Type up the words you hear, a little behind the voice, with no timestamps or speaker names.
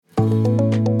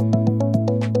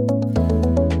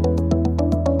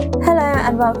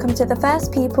welcome to the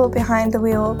first People Behind the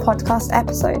Wheel podcast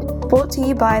episode, brought to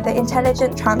you by the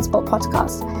Intelligent Transport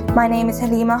podcast. My name is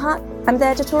Halima Hutt. I'm the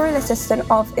editorial assistant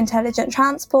of Intelligent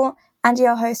Transport and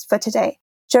your host for today.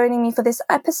 Joining me for this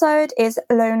episode is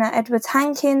Lona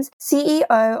Hankins,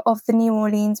 CEO of the New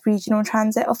Orleans Regional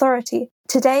Transit Authority.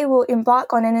 Today we'll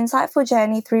embark on an insightful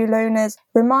journey through Lona's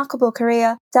remarkable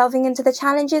career, delving into the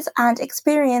challenges and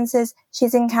experiences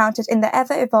she's encountered in the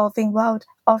ever-evolving world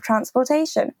of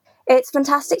transportation. It's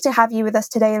fantastic to have you with us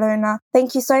today, Lona.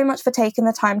 Thank you so much for taking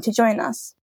the time to join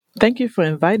us. Thank you for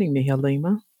inviting me,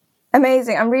 Halima.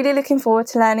 Amazing. I'm really looking forward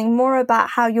to learning more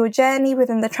about how your journey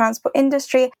within the transport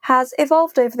industry has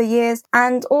evolved over the years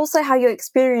and also how your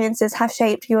experiences have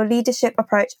shaped your leadership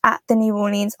approach at the New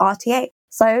Orleans RTA.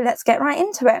 So let's get right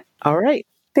into it. All right.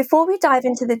 Before we dive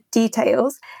into the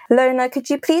details, Lona, could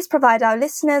you please provide our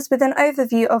listeners with an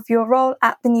overview of your role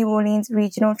at the New Orleans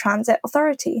Regional Transit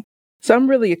Authority? So I'm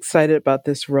really excited about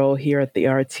this role here at the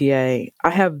RTA. I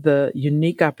have the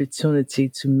unique opportunity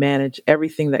to manage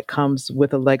everything that comes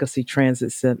with a legacy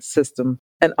transit system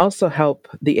and also help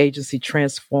the agency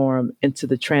transform into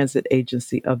the transit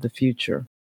agency of the future.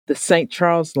 The St.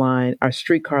 Charles line, our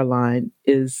streetcar line,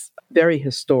 is very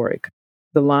historic.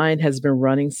 The line has been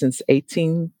running since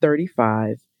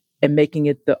 1835 and making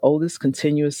it the oldest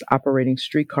continuous operating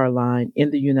streetcar line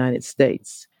in the United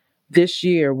States. This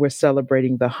year, we're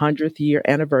celebrating the 100th year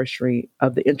anniversary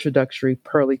of the introductory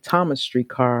Pearlie Thomas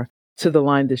streetcar to the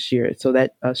line this year. So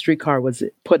that streetcar was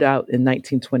put out in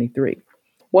 1923.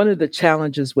 One of the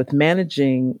challenges with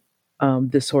managing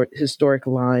this historic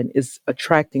line is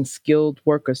attracting skilled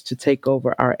workers to take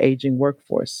over our aging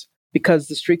workforce. Because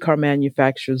the streetcar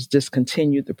manufacturers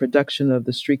discontinued the production of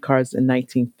the streetcars in the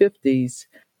 1950s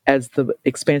as the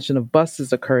expansion of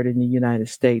buses occurred in the United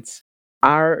States,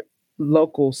 our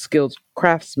local skilled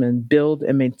craftsmen build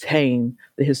and maintain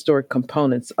the historic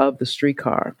components of the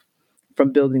streetcar,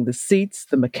 from building the seats,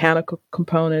 the mechanical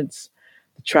components,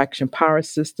 the traction power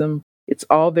system. It's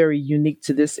all very unique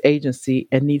to this agency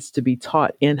and needs to be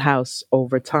taught in-house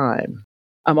over time.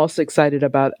 I'm also excited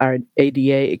about our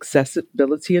ADA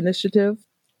accessibility initiative.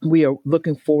 We are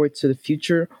looking forward to the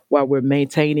future while we're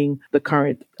maintaining the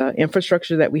current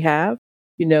infrastructure that we have.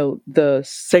 You know, the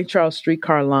St. Charles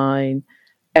streetcar line,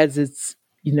 as its,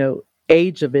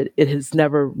 age of it has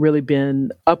never really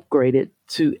been upgraded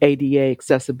to ADA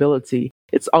accessibility.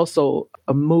 It's also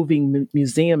a moving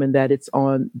museum in that it's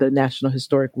on the National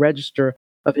Historic Register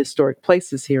of Historic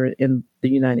Places here in the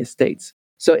United States.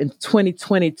 So in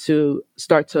 2020, to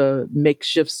start to make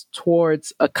shifts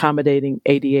towards accommodating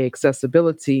ADA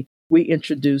accessibility, we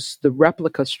introduced the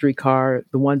replica streetcar,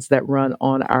 the ones that run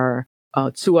on our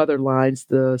two other lines,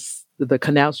 the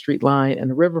Canal Street line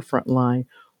and the Riverfront line.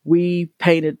 We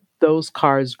painted those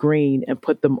cars green and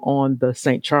put them on the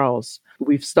St. Charles.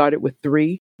 We've started with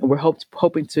 3, and we're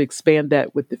hoping to expand that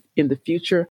in the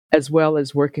future, as well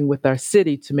as working with our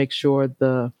city to make sure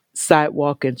the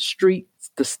sidewalk and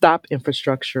the stop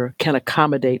infrastructure can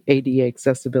accommodate ADA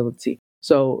accessibility.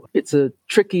 So it's a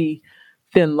tricky,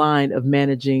 thin line of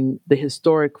managing the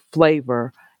historic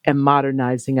flavor and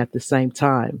modernizing at the same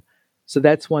time. So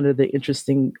that's one of the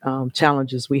interesting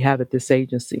challenges we have at this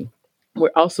agency.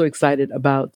 We're also excited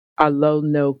about our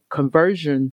low-no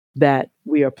conversion that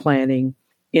we are planning.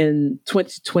 In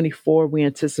 2024, we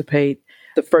anticipate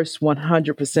the first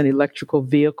 100% electrical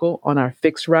vehicle on our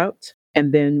fixed route.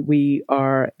 And then we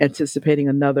are anticipating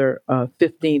another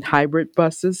 15 hybrid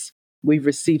buses. We've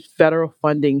received federal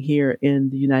funding here in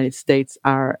the United States.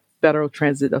 Our Federal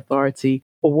Transit Authority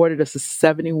awarded us a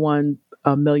 $71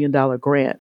 million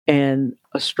grant. And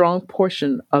a strong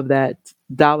portion of that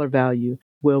dollar value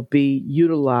will be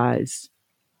utilized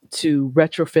to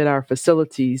retrofit our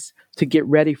facilities to get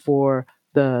ready for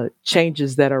the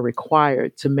changes that are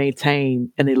required to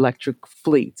maintain an electric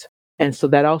fleet. And so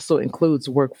that also includes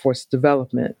workforce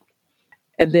development.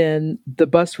 And then the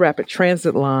Bus Rapid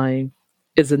Transit line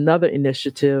is another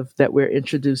initiative that we're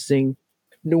introducing.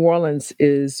 New Orleans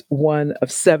is one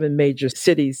of 7 major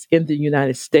cities in the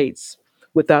United States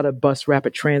without a bus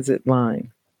rapid transit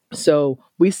line. So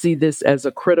we see this as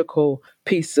a critical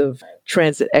piece of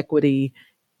transit equity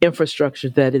infrastructure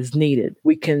that is needed.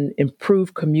 We can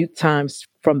improve commute times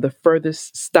from the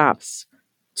furthest stops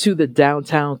to the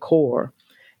downtown core.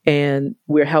 And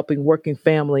we're helping working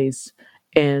families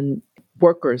and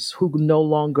workers who no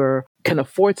longer can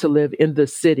afford to live in the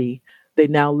city. They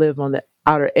now live on the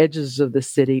outer edges of the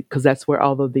city because that's where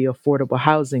all of the affordable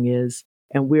housing is.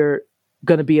 And we're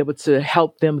going to be able to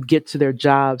help them get to their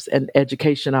jobs and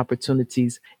education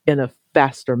opportunities in a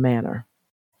faster manner.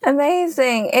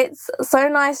 Amazing. It's so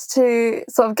nice to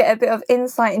sort of get a bit of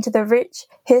insight into the rich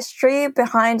history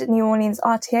behind New Orleans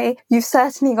RTA. You've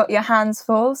certainly got your hands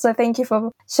full, so thank you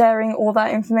for sharing all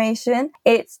that information.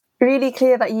 It's really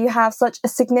clear that you have such a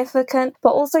significant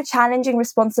but also challenging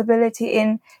responsibility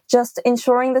in just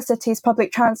ensuring the city's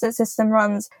public transit system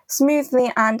runs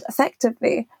smoothly and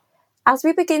effectively. As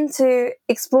we begin to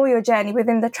explore your journey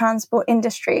within the transport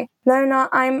industry, Lona,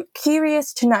 I'm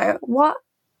curious to know what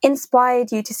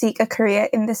inspired you to seek a career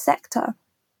in this sector?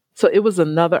 So it was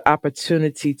another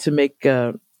opportunity to make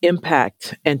an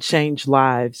impact and change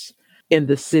lives in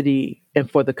the city and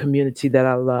for the community that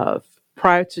I love.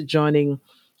 Prior to joining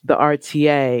the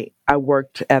RTA, I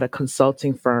worked at a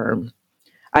consulting firm.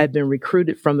 I had been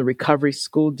recruited from the Recovery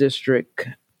School District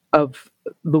of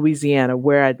Louisiana,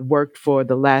 where I'd worked for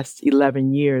the last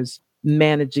 11 years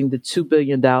managing the $2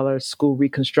 billion school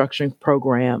reconstruction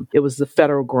program. It was the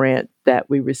federal grant that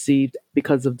we received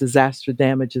because of disaster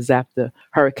damages after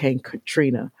Hurricane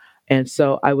Katrina. And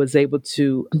so I was able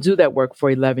to do that work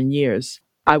for 11 years.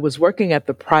 I was working at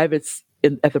the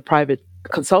private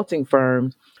consulting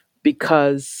firm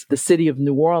because the city of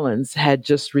New Orleans had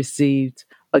just received,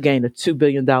 again,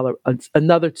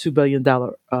 another $2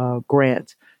 billion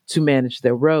grant to manage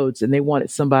their roads. And they wanted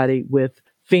somebody with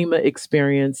FEMA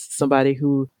experience, somebody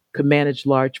who could manage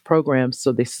large programs.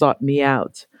 So they sought me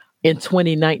out. In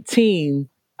 2019,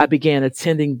 I began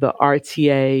attending the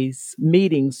RTA's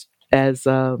meetings as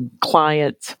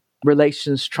client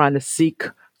relations, trying to seek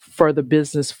further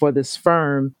business for this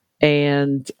firm.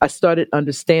 And I started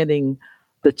understanding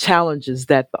the challenges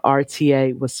that the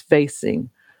RTA was facing.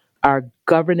 Our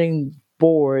governing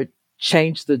board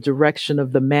changed the direction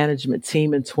of the management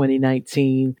team in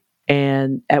 2019.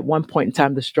 And at one point in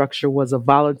time, the structure was a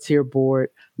volunteer board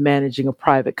managing a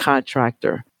private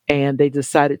contractor. And they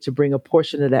decided to bring a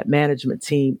portion of that management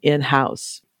team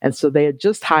in-house. And so they had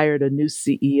just hired a new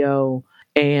CEO.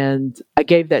 And I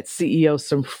gave that CEO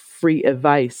some free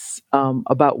advice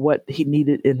about what he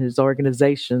needed in his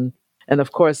organization. And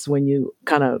of course, when you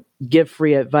kind of give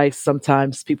free advice,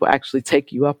 sometimes people actually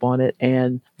take you up on it.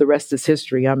 And the rest is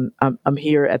history. I'm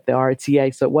here at the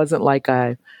RTA, so it wasn't like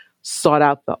I sought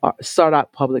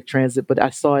out public transit, but I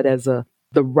saw it as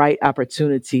the right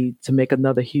opportunity to make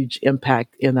another huge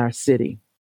impact in our city.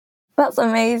 That's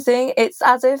amazing. It's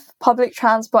as if public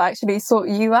transport actually sought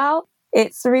you out.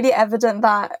 It's really evident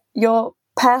that your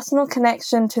personal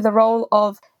connection to the role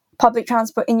of public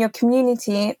transport in your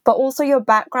community, but also your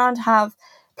background have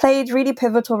played really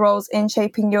pivotal roles in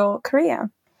shaping your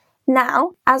career.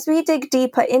 Now, as we dig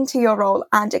deeper into your role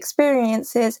and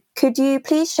experiences, could you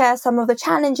please share some of the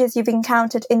challenges you've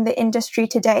encountered in the industry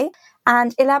today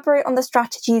and elaborate on the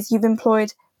strategies you've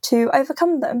employed to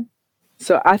overcome them?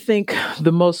 So I think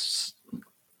the most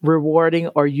rewarding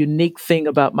or unique thing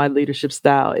about my leadership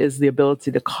style is the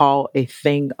ability to call a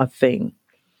thing a thing.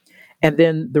 And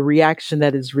then the reaction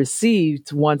that is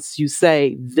received once you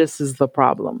say, this is the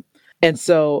problem. And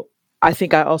so I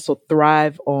think I also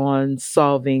thrive on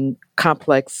solving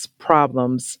complex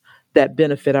problems that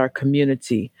benefit our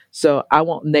community. So I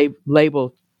won't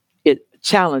label it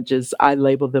challenges, I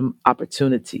label them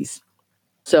opportunities.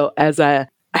 So as I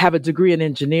have a degree in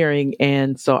engineering,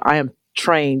 and so I am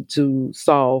trained to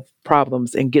solve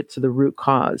problems and get to the root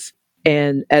cause.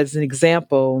 And as an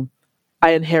example,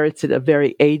 I inherited a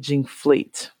very aging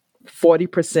fleet.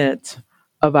 40%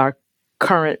 of our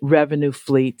current revenue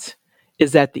fleet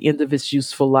is at the end of its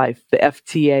useful life. The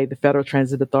FTA, the Federal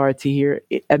Transit Authority here,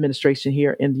 administration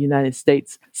here in the United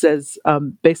States, says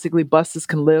basically buses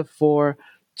can live for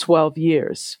 12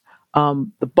 years.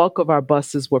 The bulk of our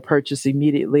buses were purchased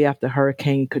immediately after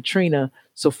Hurricane Katrina.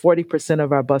 So 40%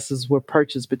 of our buses were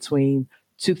purchased between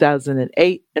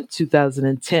 2008 and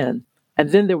 2010.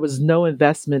 And then there was no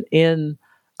investment in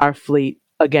our fleet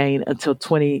again until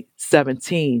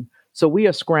 2017. So we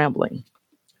are scrambling.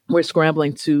 We're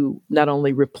scrambling to not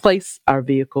only replace our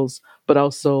vehicles, but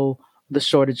also the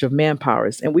shortage of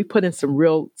manpowers. And we put in some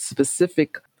real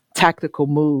specific tactical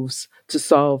moves to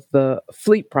solve the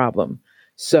fleet problem.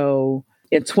 So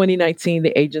in 2019,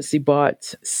 the agency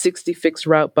bought 60 fixed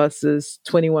route buses,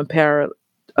 21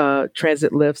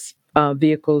 transit lifts,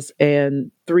 vehicles,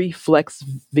 and 3 flex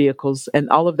vehicles. And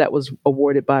all of that was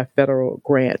awarded by a federal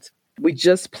grant. We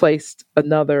just placed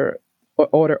another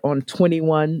order on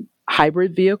 21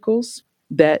 hybrid vehicles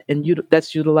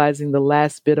that's utilizing the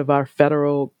last bit of our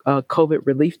federal COVID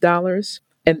relief dollars.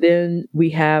 And then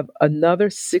we have another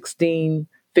 16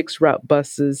 fixed route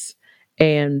buses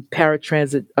and 12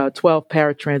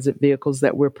 paratransit vehicles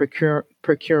that we're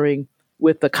procuring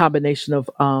with a combination of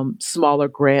smaller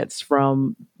grants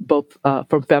from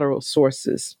federal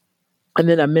sources. And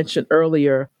then I mentioned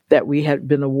earlier that we had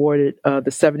been awarded the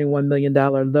 $71 million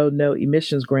low no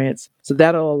emissions grants. So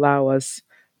that'll allow us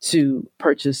to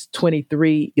purchase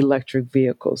 23 electric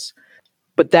vehicles.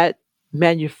 But that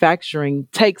manufacturing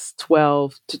takes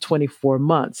 12 to 24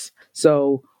 months.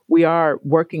 So we are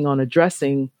working on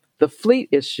addressing the fleet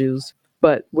issues,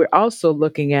 but we're also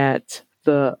looking at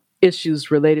the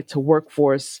issues related to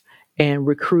workforce and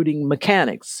recruiting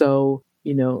mechanics. So,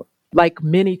 like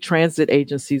many transit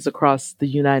agencies across the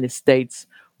United States,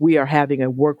 we are having a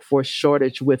workforce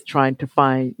shortage with trying to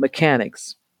find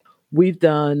mechanics. We've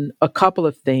done a couple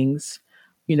of things.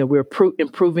 We're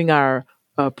improving our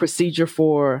procedure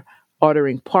for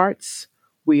ordering parts.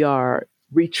 We are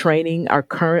retraining our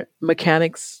current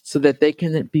mechanics so that they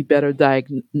can be better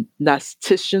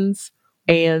diagnosticians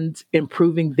and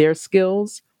improving their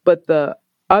skills. But the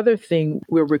other thing,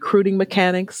 we're recruiting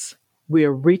mechanics,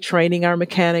 we're retraining our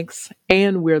mechanics,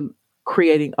 and we're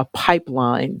creating a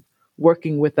pipeline,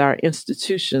 working with our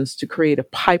institutions to create a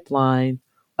pipeline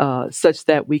such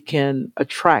that we can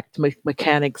attract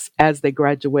mechanics as they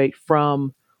graduate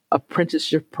from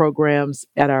apprenticeship programs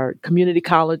at our community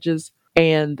colleges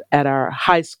and at our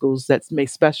high schools that may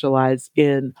specialize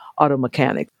in auto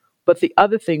mechanics. But the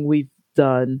other thing we've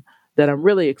done that I'm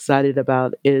really excited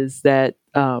about is that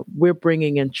we're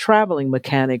bringing in traveling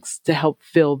mechanics to help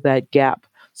fill that gap.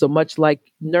 So much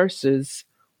like nurses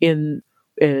in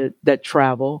that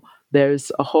travel,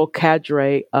 there's a whole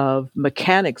cadre of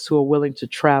mechanics who are willing to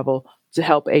travel to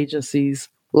help agencies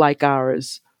like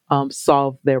ours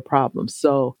solve their problems.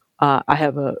 So I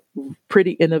have a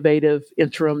pretty innovative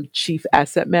interim chief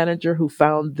asset manager who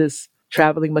found this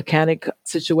traveling mechanic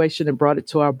situation and brought it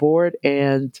to our board,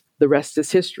 and the rest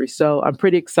is history. So I'm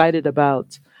pretty excited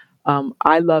about.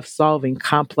 I love solving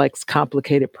complex,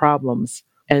 complicated problems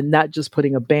and not just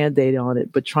putting a Band-Aid on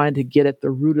it, but trying to get at the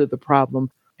root of the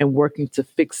problem and working to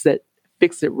fix it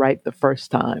right the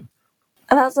first time.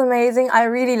 That's amazing. I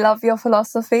really love your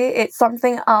philosophy. It's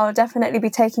something I'll definitely be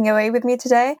taking away with me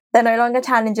today. They're no longer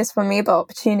challenges for me, but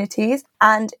opportunities.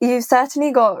 And you've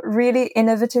certainly got really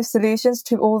innovative solutions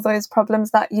to all those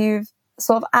problems that you've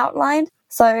sort of outlined.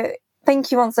 So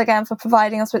thank you once again for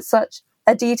providing us with such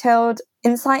a detailed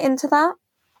insight into that.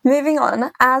 Moving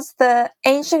on, as the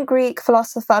ancient Greek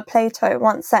philosopher Plato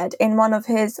once said in one of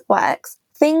his works,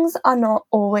 things are not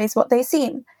always what they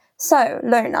seem. So,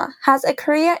 Lona, has a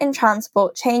career in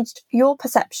transport changed your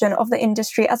perception of the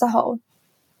industry as a whole?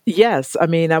 Yes. I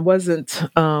mean, I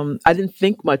didn't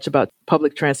think much about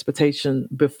public transportation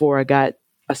before I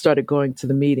started going to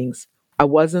the meetings. I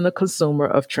wasn't a consumer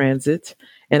of transit,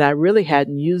 and I really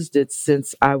hadn't used it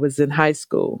since I was in high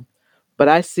school. But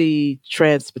I see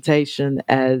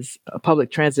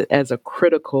public transit as a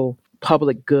critical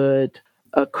public good,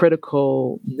 a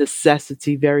critical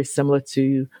necessity, very similar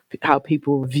to how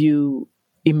people view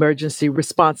emergency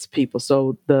response people.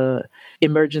 So the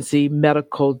emergency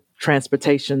medical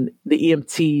transportation, the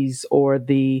EMTs or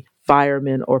the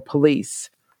firemen or police.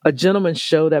 A gentleman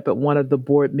showed up at one of the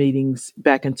board meetings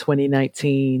back in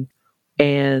 2019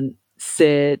 and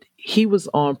said he was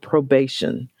on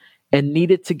probation and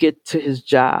needed to get to his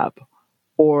job,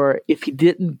 or if he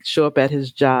didn't show up at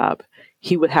his job,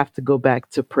 he would have to go back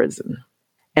to prison.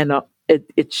 And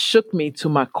it shook me to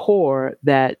my core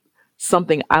that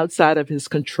something outside of his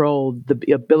control,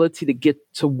 the ability to get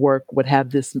to work, would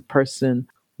have this person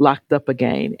locked up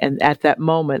again. And at that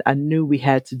moment, I knew we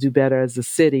had to do better as a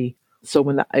city. So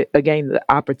when, the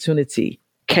opportunity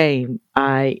came,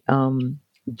 I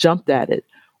jumped at it.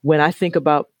 When I think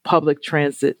about public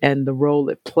transit and the role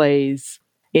it plays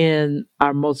in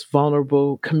our most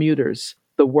vulnerable commuters,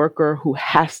 the worker who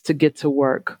has to get to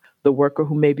work, the worker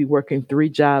who may be working 3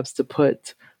 jobs to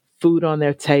put food on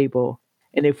their table.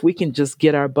 And if we can just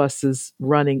get our buses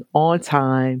running on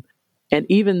time and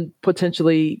even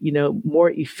potentially, more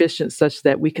efficient such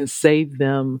that we can save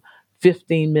them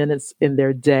 15 minutes in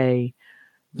their day,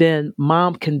 then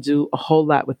mom can do a whole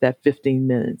lot with that 15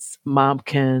 minutes. Mom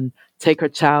can take her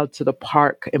child to the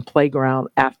park and playground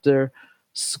after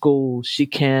school. She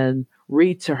can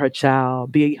read to her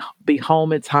child, be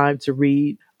home in time to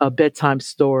read a bedtime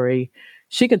story.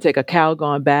 She can take a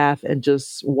Calgon bath and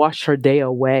just wash her day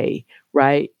away,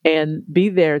 right? And be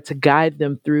there to guide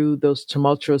them through those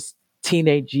tumultuous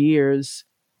teenage years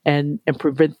and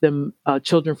prevent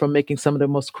children from making some of the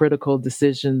most critical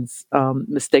decisions,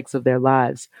 mistakes of their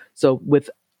lives. So with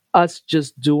us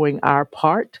just doing our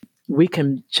part, we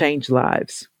can change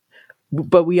lives.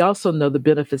 But we also know the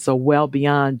benefits are well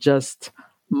beyond just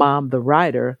mom, the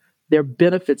rider. There are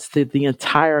benefits to the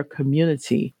entire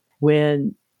community.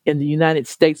 When in the United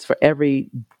States, for every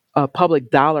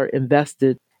public dollar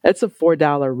invested That's a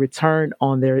 $4 return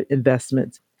on their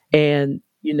investment. And,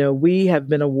 we have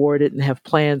been awarded and have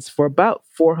plans for about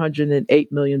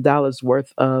 $408 million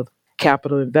worth of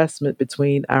capital investment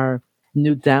between our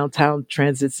new downtown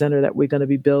transit center that we're going to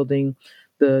be building,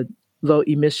 the low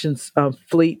emissions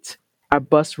fleet, our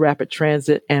bus rapid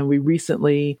transit, and we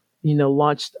recently,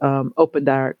 launched, opened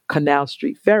our Canal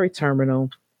Street ferry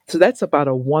terminal. So that's about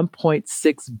a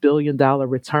 $1.6 billion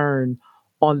return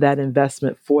on that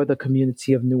investment for the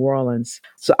community of New Orleans.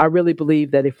 So I really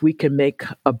believe that if we can make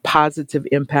a positive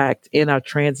impact in our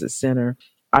transit center,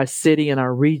 our city and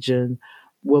our region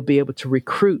will be able to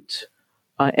recruit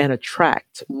and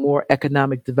attract more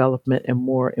economic development and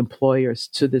more employers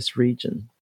to this region.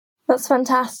 That's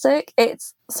fantastic.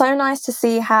 It's so nice to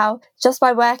see how just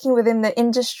by working within the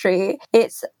industry,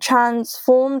 it's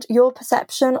transformed your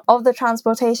perception of the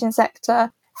transportation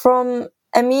sector from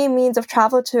a mere means of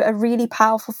travel to a really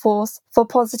powerful force for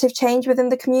positive change within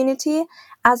the community.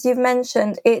 As you've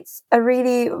mentioned, it's a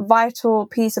really vital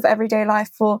piece of everyday life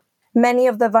for many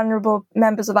of the vulnerable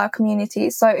members of our community.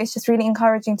 So it's just really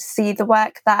encouraging to see the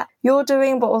work that you're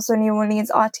doing, but also New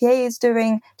Orleans RTA is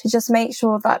doing to just make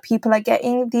sure that people are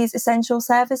getting these essential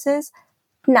services.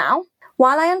 Now,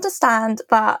 while I understand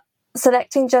that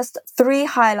selecting just 3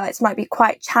 highlights might be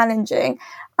quite challenging,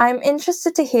 I'm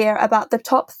interested to hear about the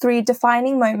top 3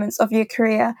 defining moments of your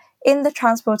career in the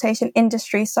transportation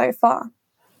industry so far.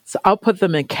 So I'll put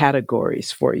them in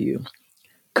categories for you.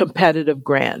 Competitive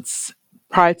grants.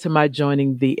 Prior to my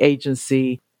joining the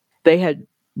agency, they had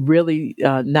really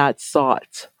not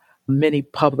sought many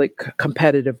public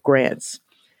competitive grants.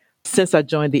 Since I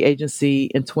joined the agency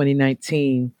in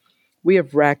 2019, we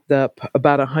have racked up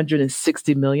about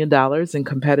 $160 million in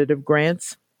competitive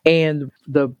grants. And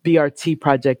the BRT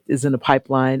project is in the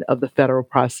pipeline of the federal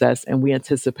process, and we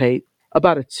anticipate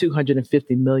about a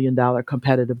 $250 million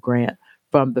competitive grant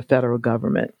from the federal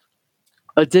government.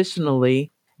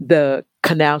 Additionally, the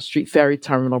Canal Street Ferry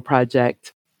Terminal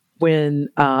project, when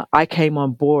I came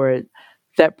on board,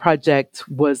 that project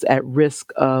was at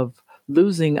risk of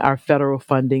losing our federal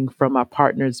funding from our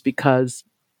partners because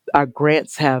our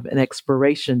grants have an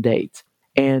expiration date,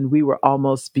 and we were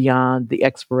almost beyond the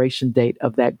expiration date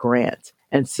of that grant.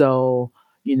 And so,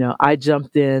 I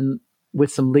jumped in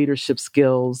with some leadership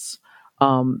skills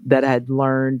that I had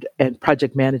learned and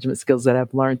project management skills that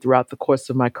I've learned throughout the course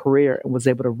of my career, and was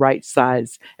able to right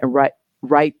size and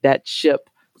right that ship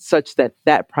such that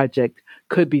that project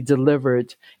could be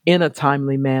delivered in a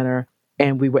timely manner,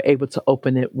 and we were able to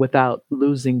open it without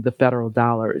losing the federal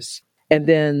dollars. And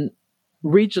then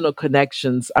regional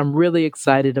connections. I'm really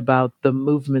excited about the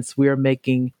movements we are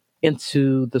making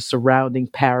into the surrounding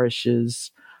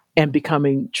parishes and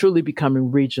truly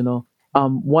becoming regional.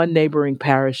 One neighboring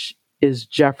parish is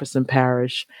Jefferson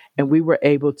Parish, and we were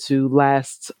able to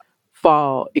last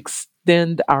fall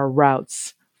extend our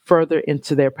routes further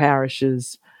into their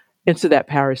parishes, into that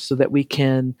parish, so that we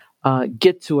can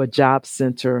get to a job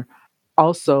center.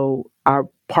 Also, our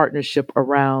partnership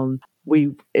around,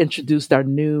 we introduced our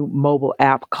new mobile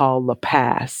app called La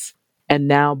Pass. And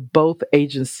now both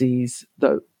agencies,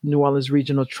 the New Orleans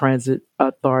Regional Transit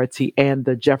Authority and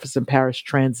the Jefferson Parish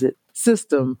Transit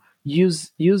System,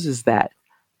 uses that.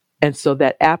 And so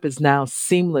that app is now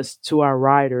seamless to our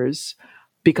riders,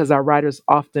 because our riders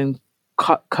often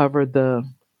cover the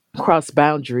cross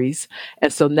boundaries.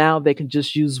 And so now they can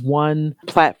just use one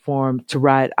platform to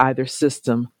ride either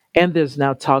system. And there's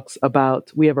now talks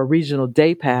about, we have a regional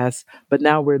day pass, but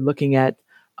now we're looking at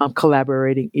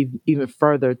collaborating even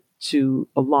further to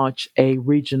launch a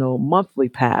regional monthly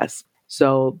pass.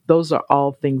 So those are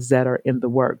all things that are in the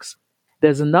works.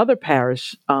 There's another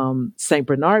parish, St.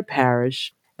 Bernard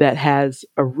Parish, that has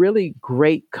a really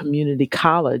great community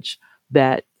college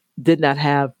that did not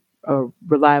have a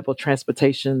reliable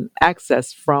transportation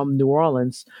access from New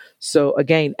Orleans. So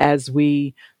again, as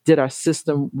we did our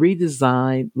system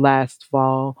redesign last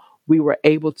fall, we were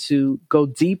able to go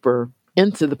deeper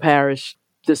into the parish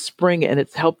this spring, and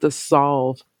it's helped us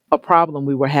solve a problem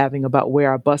we were having about where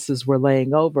our buses were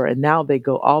laying over. And now they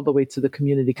go all the way to the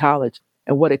community college.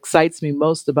 And what excites me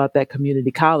most about that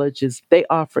community college is they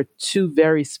offer 2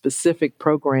 very specific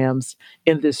programs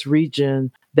in this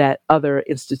region that other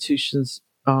institutions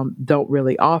don't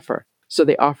really offer. So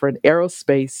they offer an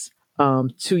aerospace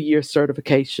 2-year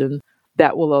certification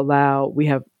that will allow, we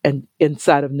have, and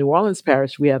inside of New Orleans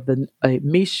Parish, we have the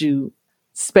Michoud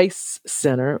Space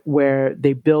Center, where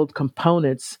they build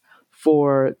components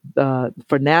for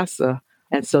NASA.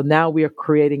 And so now we are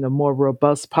creating a more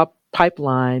robust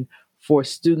pipeline for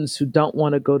students who don't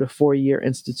want to go to 4-year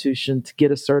institution to get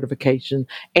a certification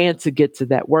and to get to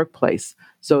that workplace.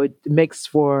 So it makes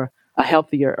for a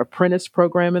healthier apprentice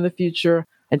program in the future,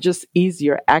 and just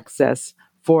easier access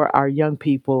for our young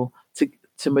people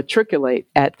to matriculate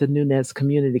at the Nunez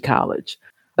Community College.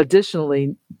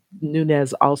 Additionally,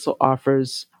 Nunez also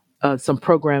offers some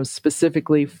programs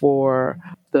specifically for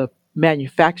the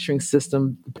manufacturing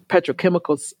system,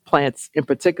 petrochemicals plants in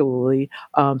particularly.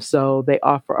 So they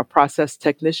offer a process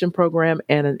technician program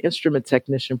and an instrument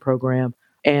technician program.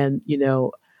 And,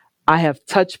 I have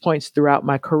touch points throughout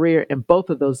my career in both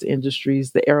of those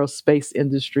industries, the aerospace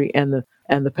industry and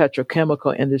the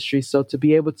petrochemical industry. So to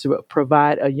be able to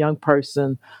provide a young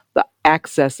person the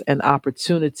access and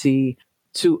opportunity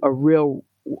to a real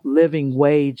living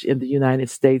wage in the United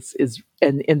States is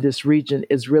and in this region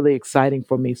is really exciting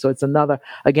for me. So it's another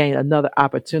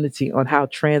opportunity on how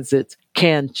transit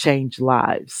can change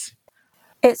lives.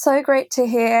 It's so great to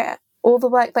hear all the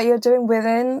work that you're doing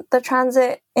within the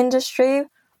transit industry,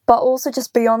 but also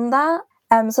just beyond that.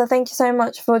 So thank you so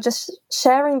much for just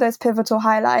sharing those pivotal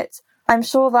highlights. I'm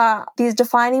sure that these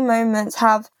defining moments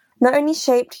have not only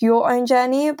shaped your own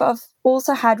journey, but have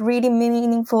also had really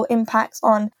meaningful impacts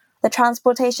on the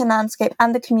transportation landscape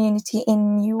and the community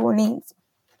in New Orleans.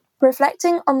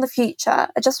 Reflecting on the future,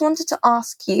 I just wanted to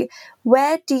ask you,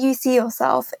 where do you see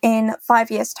yourself in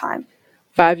 5 years' time?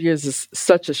 5 years is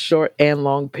such a short and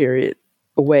long period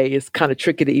away. It's kind of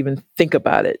tricky to even think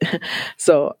about it.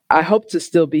 So I hope to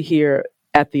still be here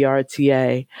at the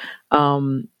RTA,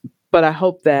 but I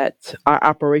hope that our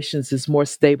operations is more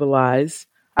stabilized.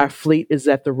 Our fleet is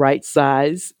at the right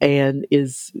size and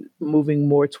is moving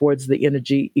more towards the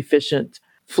energy efficient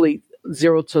fleet,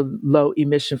 zero to low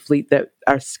emission fleet that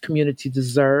our community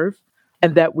deserve,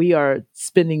 and that we are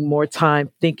spending more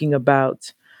time thinking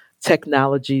about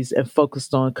technologies and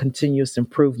focused on continuous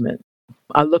improvement.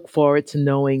 I look forward to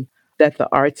knowing that the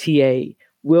RTA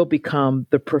will become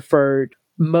the preferred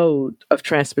mode of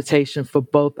transportation for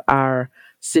both our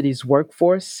city's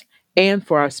workforce and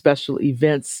for our special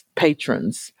events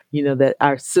patrons. That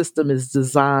our system is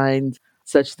designed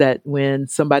such that when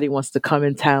somebody wants to come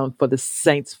in town for the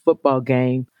Saints football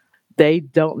game, they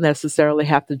don't necessarily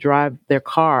have to drive their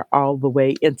car all the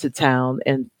way into town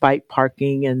and fight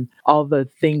parking and all the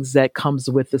things that comes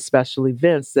with the special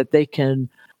events, that they can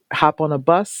hop on a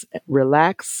bus,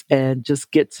 relax, and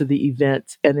just get to the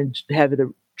event and have it a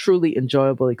truly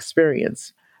enjoyable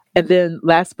experience. And then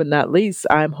last but not least,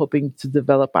 I'm hoping to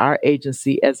develop our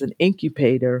agency as an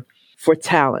incubator for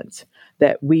talent,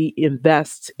 that we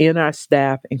invest in our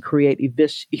staff and create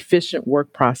efficient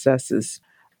work processes,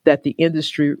 that the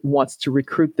industry wants to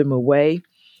recruit them away,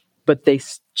 but they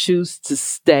choose to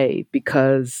stay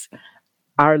because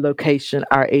our location,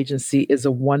 our agency is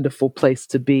a wonderful place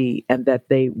to be, and that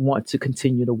they want to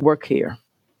continue to work here.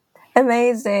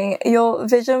 Amazing. Your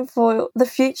vision for the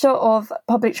future of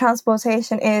public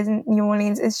transportation in New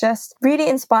Orleans is just really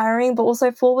inspiring, but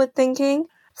also forward-thinking.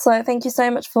 So thank you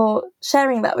so much for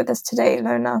sharing that with us today,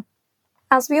 Lona.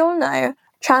 As we all know,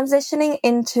 transitioning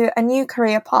into a new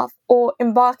career path or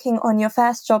embarking on your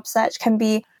first job search can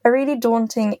be a really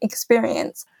daunting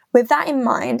experience. With that in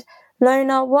mind,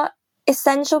 Lona, what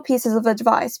essential pieces of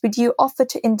advice would you offer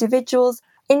to individuals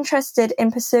interested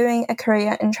in pursuing a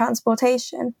career in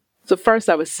transportation? So first,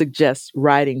 I would suggest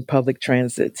riding public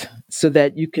transit so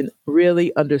that you can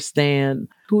really understand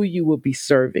who you will be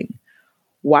serving.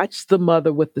 Watch the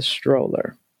mother with the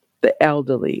stroller, the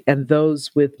elderly, and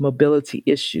those with mobility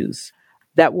issues.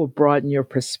 That will broaden your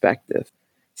perspective.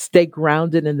 Stay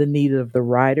grounded in the need of the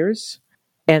riders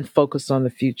and focus on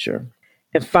the future.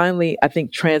 And finally, I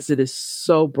think transit is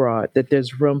so broad that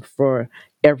there's room for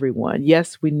everyone.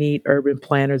 Yes, we need urban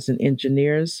planners and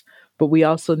engineers, but we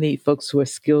also need folks who are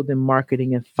skilled in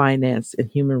marketing and finance and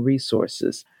human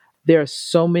resources. There are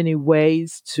so many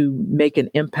ways to make an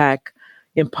impact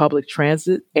in public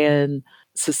transit and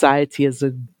society as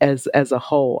a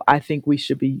whole. I think we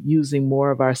should be using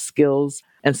more of our skills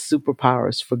and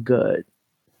superpowers for good.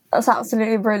 That's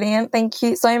absolutely brilliant. Thank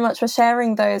you so much for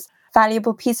sharing those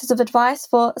valuable pieces of advice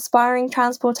for aspiring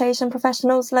transportation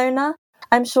professionals, Lona.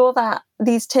 I'm sure that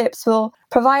these tips will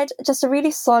provide just a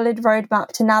really solid roadmap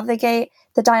to navigate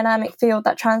the dynamic field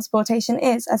that transportation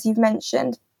is, as you've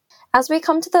mentioned. As we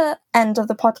come to the end of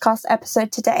the podcast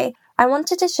episode today, I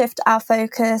wanted to shift our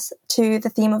focus to the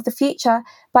theme of the future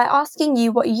by asking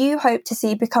you what you hope to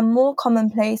see become more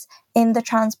commonplace in the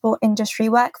transport industry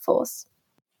workforce.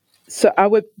 So I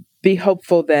would be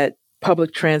hopeful that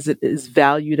public transit is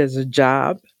valued as a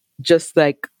job, just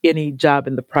like any job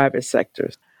in the private sector.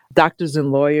 Doctors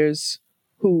and lawyers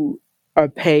who are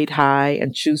paid high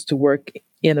and choose to work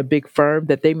in a big firm,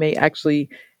 that they may actually,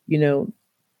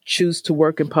 choose to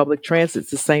work in public transit.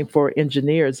 It's the same for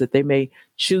engineers, that they may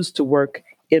choose to work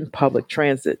in public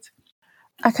transit.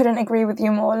 I couldn't agree with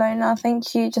you more, Lona.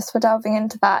 Thank you just for delving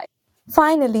into that.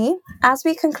 Finally, as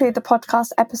we conclude the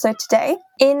podcast episode today,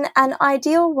 in an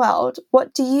ideal world,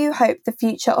 what do you hope the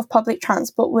future of public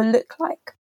transport will look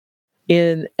like?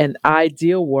 In an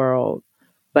ideal world,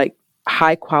 like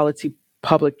high quality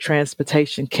public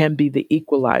transportation can be the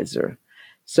equalizer.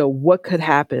 So what could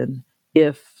happen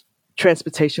if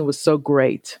transportation was so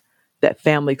great that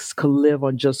families could live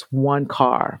on just one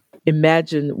car?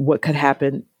 Imagine what could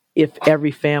happen if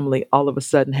every family all of a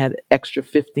sudden had extra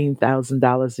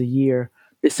 $15,000 a year,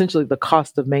 essentially the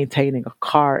cost of maintaining a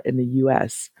car in the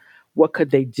US. What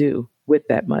could they do with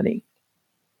that money?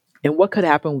 And what could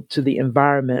happen to the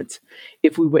environment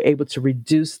if we were able to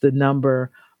reduce the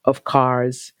number of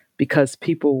cars because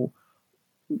people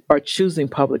are choosing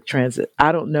public transit?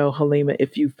 I don't know, Halima,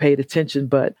 if you've paid attention,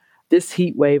 but this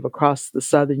heat wave across the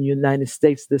southern United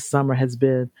States this summer has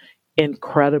been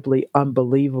incredibly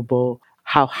unbelievable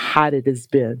how hot it has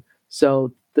been.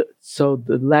 So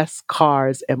the less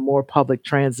cars and more public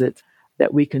transit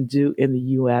that we can do in the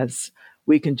US,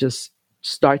 we can just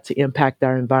start to impact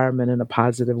our environment in a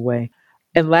positive way.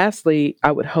 And lastly,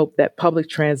 I would hope that public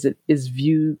transit is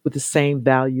viewed with the same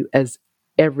value as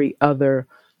every other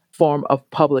form of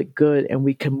public good, and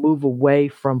we can move away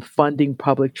from funding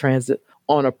public transit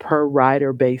on a per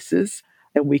rider basis,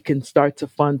 and we can start to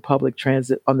fund public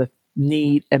transit on the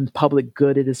need and public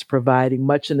good it is providing,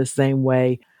 much in the same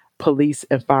way police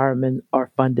and firemen are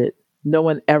funded. No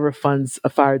one ever funds a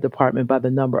fire department by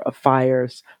the number of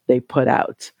fires they put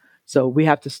out. So we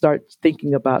have to start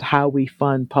thinking about how we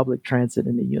fund public transit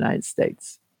in the United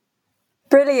States.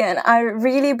 Brilliant. I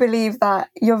really believe that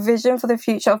your vision for the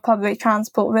future of public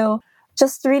transport will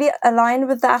just really align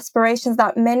with the aspirations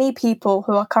that many people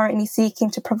who are currently seeking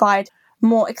to provide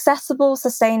more accessible,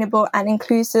 sustainable, and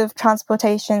inclusive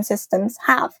transportation systems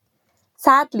have.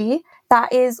 Sadly,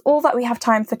 that is all that we have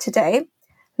time for today.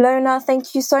 Lona,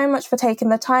 thank you so much for taking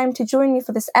the time to join me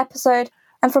for this episode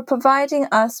and for providing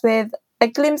us with a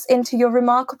glimpse into your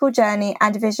remarkable journey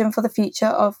and vision for the future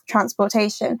of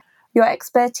transportation. Your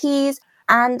expertise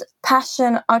and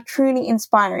passion are truly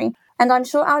inspiring, and I'm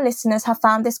sure our listeners have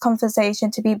found this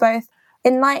conversation to be both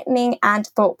enlightening and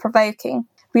thought-provoking.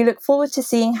 We look forward to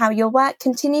seeing how your work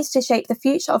continues to shape the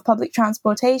future of public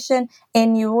transportation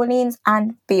in New Orleans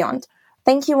and beyond.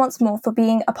 Thank you once more for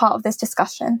being a part of this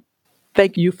discussion.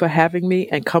 Thank you for having me,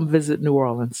 and come visit New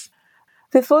Orleans.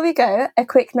 Before we go, a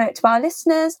quick note to our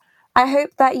listeners. I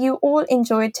hope that you all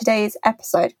enjoyed today's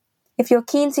episode. If you're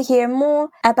keen to hear more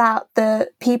about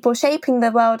the people shaping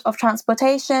the world of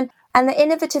transportation and the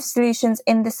innovative solutions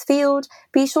in this field,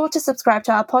 be sure to subscribe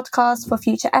to our podcast for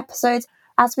future episodes,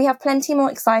 as we have plenty more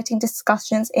exciting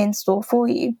discussions in store for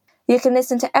you. You can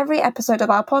listen to every episode of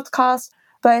our podcast,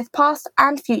 both past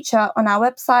and future, on our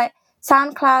website,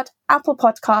 SoundCloud, Apple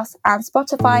Podcasts, and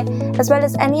Spotify, as well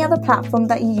as any other platform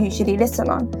that you usually listen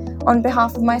on. On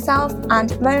behalf of myself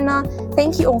and Lona,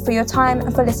 thank you all for your time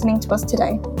and for listening to us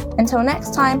today. Until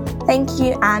next time, thank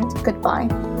you and goodbye.